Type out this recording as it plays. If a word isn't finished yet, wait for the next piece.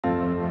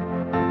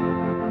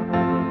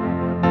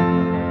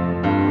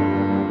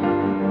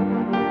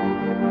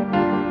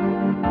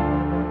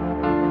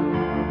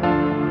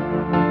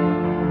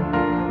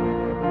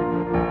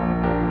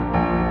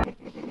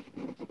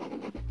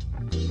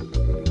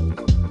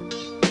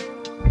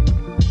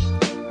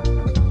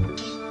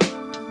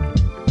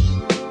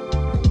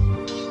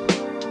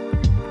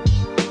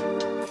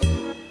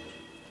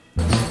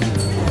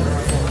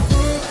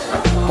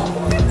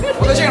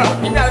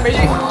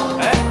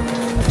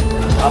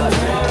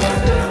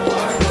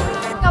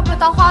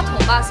当花童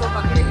吧，送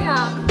吧。对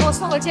呀，给我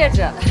送个戒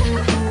指。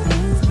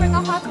不是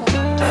当花童，给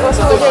我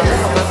送个戒指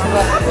好吗，师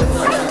哥？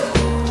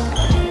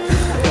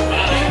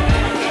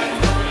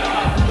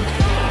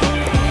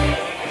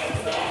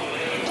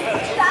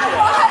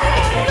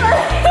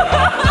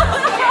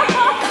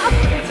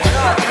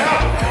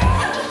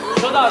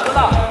收到。好，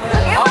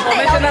我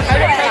们现在开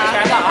始猜拳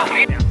了啊！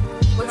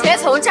我直接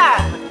从这儿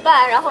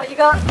办，然后一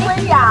个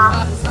温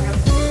雅。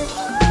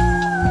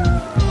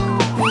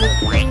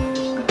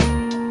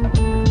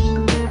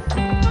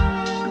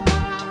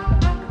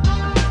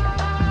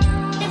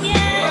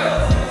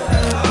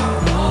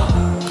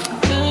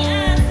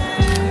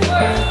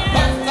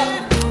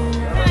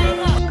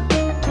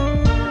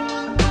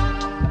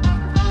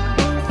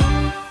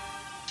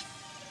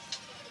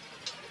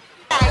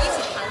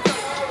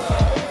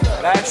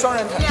来，双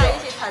人弹奏。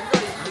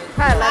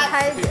快来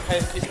拍。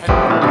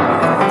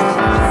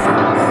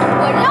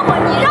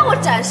你让我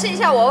展示一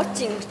下我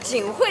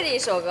仅会的一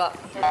首歌。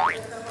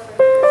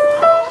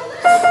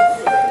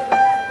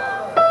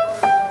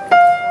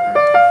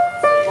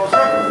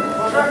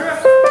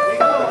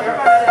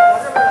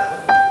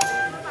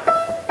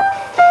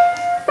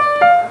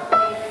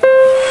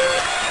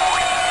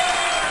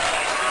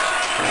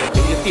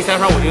第三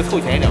双我就凑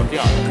前一点，这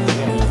样。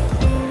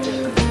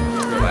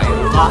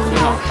好，挺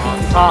好。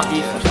好，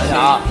想想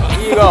啊，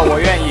第一个我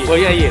愿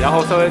意，然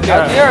后稍微第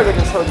二个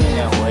就凑近一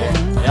点，我也，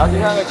然后第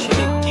三个请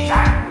你。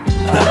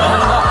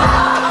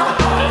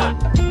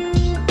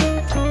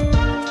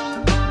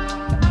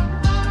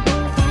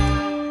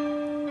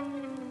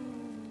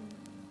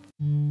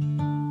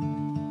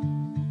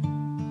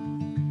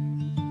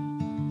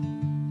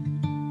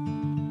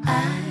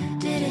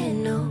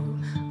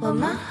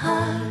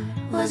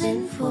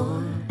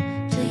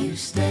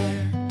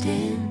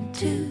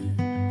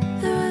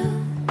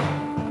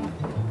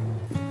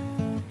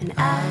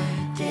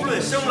无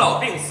论生老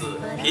病死、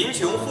贫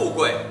穷富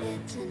贵，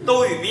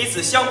都与彼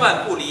此相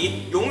伴不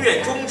离，永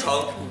远忠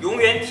诚，永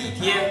远体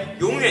贴，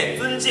永远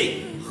尊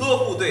敬，呵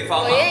护对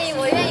方。我愿意。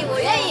我愿意。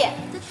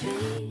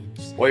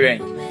我愿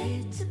意。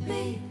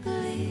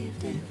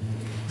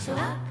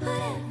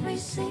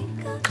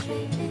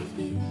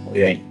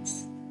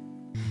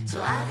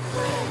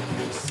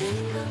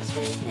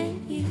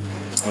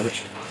好的。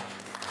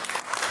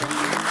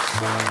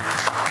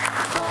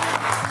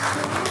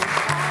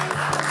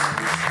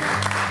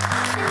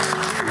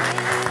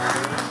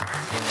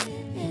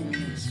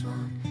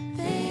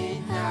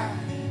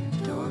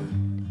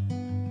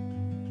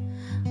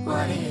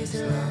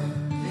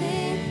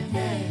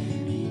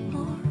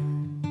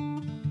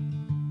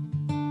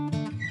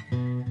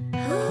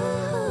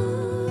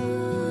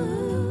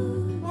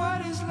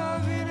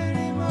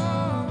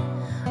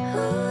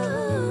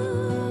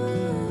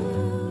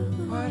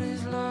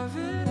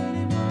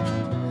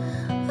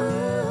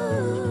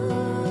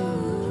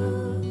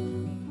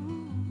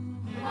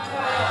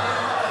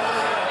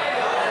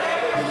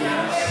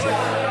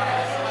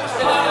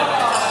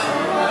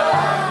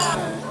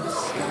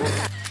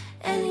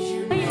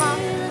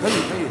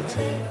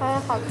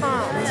好看啊！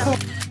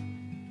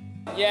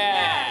耶！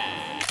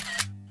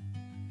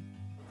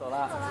走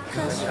了。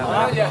好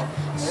了，姐。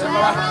走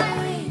了。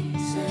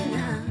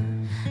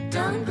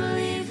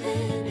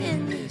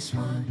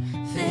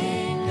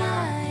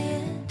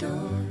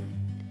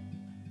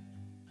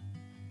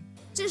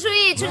郑书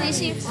意，祝你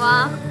幸福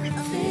啊！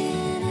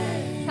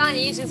让你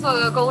一直做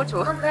个公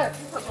主。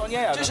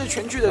这是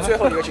全剧的最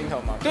后一个镜头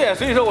吗？对，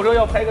所以说我说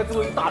要拍一个最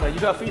后一大的，一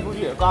个要飞出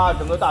去，嘎，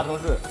整个大城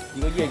市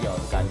一个夜景的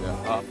感觉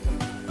啊。